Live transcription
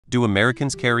Do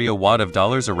Americans carry a wad of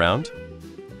dollars around?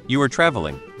 You are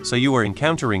traveling, so you are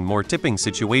encountering more tipping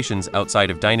situations outside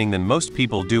of dining than most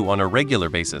people do on a regular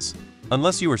basis.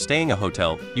 Unless you are staying a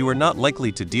hotel, you are not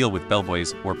likely to deal with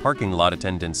bellboys or parking lot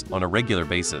attendants on a regular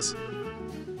basis.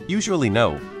 Usually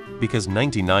no, because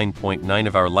 99.9%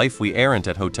 of our life we aren't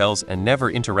at hotels and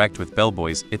never interact with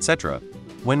bellboys, etc.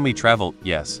 When we travel,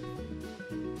 yes.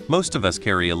 Most of us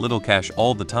carry a little cash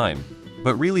all the time,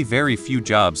 but really very few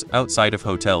jobs outside of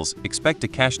hotels expect a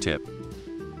cash tip.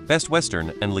 Best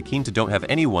Western and La Quinta don't have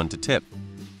anyone to tip.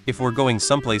 If we're going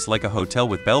someplace like a hotel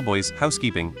with bellboys,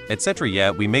 housekeeping, etc.,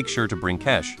 yeah, we make sure to bring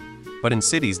cash. But in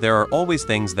cities there are always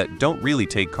things that don't really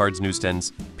take cards: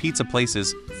 newsstands, pizza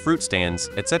places, fruit stands,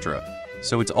 etc.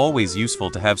 So it's always useful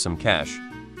to have some cash.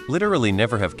 Literally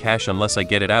never have cash unless I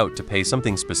get it out to pay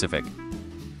something specific.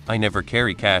 I never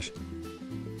carry cash.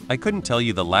 I couldn't tell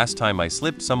you the last time I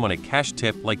slipped someone a cash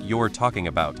tip like you're talking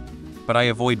about, but I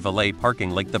avoid valet parking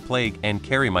like the plague and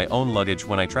carry my own luggage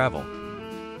when I travel.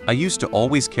 I used to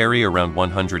always carry around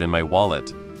 100 in my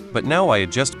wallet, but now I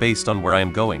adjust based on where I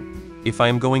am going. If I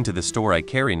am going to the store, I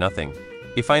carry nothing.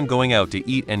 If I am going out to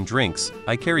eat and drinks,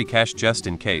 I carry cash just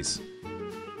in case.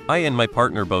 I and my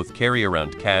partner both carry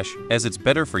around cash, as it's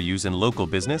better for use in local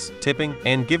business, tipping,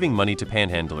 and giving money to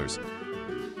panhandlers.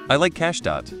 I like cash.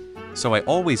 So I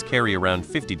always carry around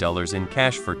 $50 in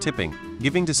cash for tipping,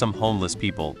 giving to some homeless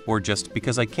people, or just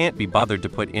because I can't be bothered to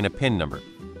put in a PIN number.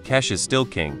 Cash is still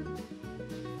king.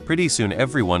 Pretty soon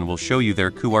everyone will show you their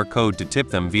QR code to tip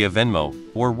them via Venmo,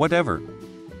 or whatever.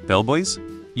 Bellboys?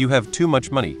 You have too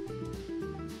much money.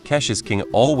 Cash is king,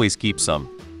 always keep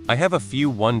some. I have a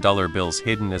few $1 bills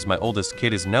hidden as my oldest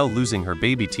kid is now losing her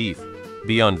baby teeth.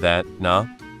 Beyond that, nah.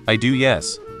 I do,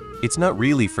 yes. It's not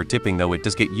really for tipping though, it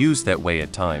does get used that way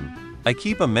at time. I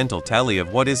keep a mental tally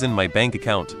of what is in my bank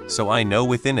account, so I know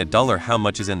within a dollar how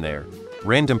much is in there.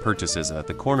 Random purchases at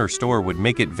the corner store would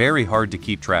make it very hard to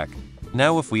keep track.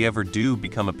 Now if we ever do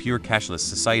become a pure cashless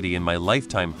society in my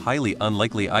lifetime, highly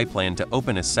unlikely, I plan to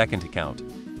open a second account.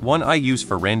 One I use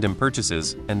for random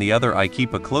purchases, and the other I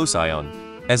keep a close eye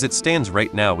on. As it stands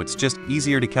right now, it's just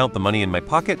easier to count the money in my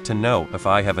pocket to know if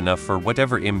I have enough for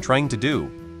whatever I'm trying to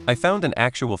do. I found an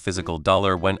actual physical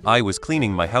dollar when I was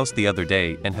cleaning my house the other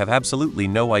day and have absolutely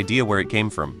no idea where it came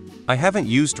from. I haven't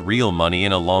used real money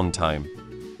in a long time.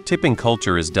 Tipping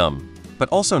culture is dumb, but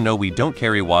also no, we don't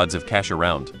carry wads of cash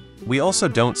around. We also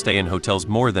don't stay in hotels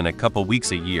more than a couple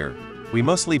weeks a year. We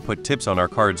mostly put tips on our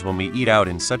cards when we eat out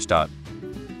and such.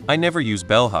 I never use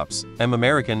bellhops. I'm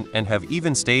American and have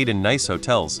even stayed in nice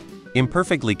hotels.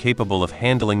 Imperfectly capable of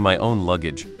handling my own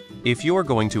luggage. If you're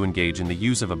going to engage in the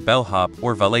use of a bellhop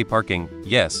or valet parking,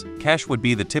 yes, cash would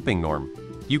be the tipping norm.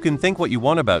 You can think what you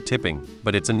want about tipping,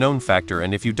 but it's a known factor,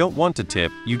 and if you don't want to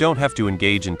tip, you don't have to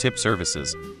engage in tip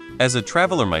services. As a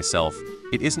traveler myself,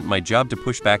 it isn't my job to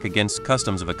push back against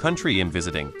customs of a country I'm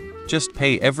visiting. Just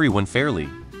pay everyone fairly.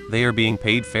 They are being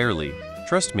paid fairly.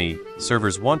 Trust me,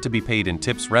 servers want to be paid in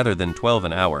tips rather than $12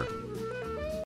 an hour.